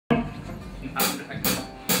Big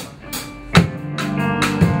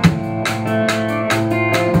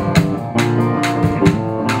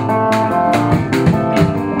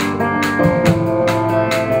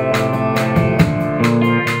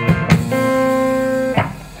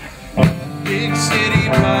city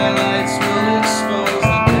highlights will expose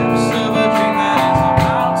the depths of a dream that is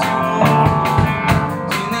about to move.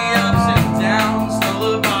 Between the ups and downs, till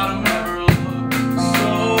the bottom never looks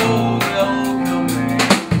so welcoming.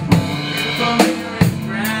 Beautiful here is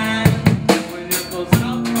grand, with your clothes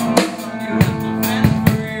up on you have to fend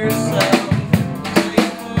for yourself.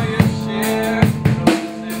 Wait for your share,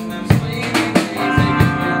 in them sleeping days, they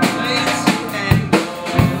give you a place to hang on.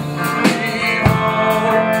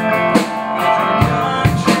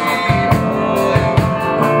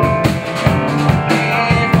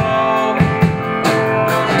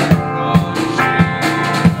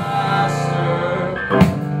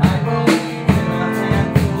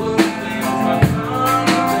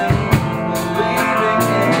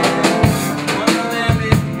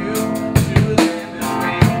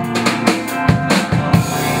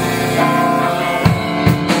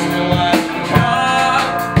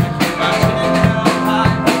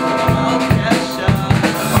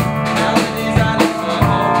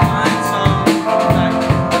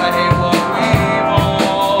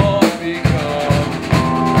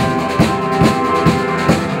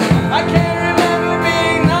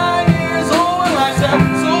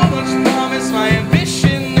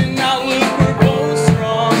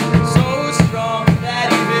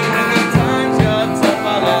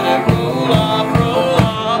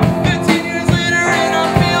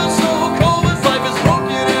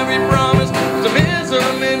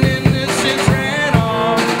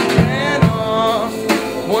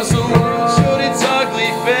 Once the world showed its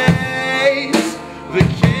ugly face, the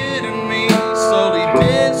kid in me slowly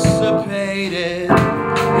dissipated.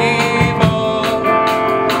 Evil,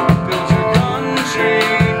 build your country,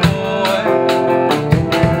 boy.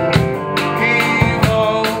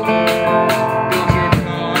 Evil, build your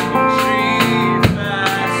country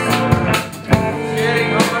faster. It's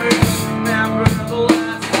getting harder to remember the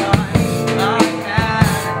last time I had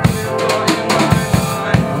a clear thought in my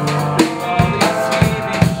mind. With all these TV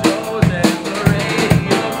shows and the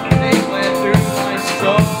radio, they went through my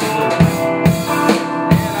soul,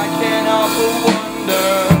 and I can't help but wonder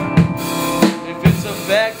if it's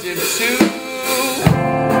effective too.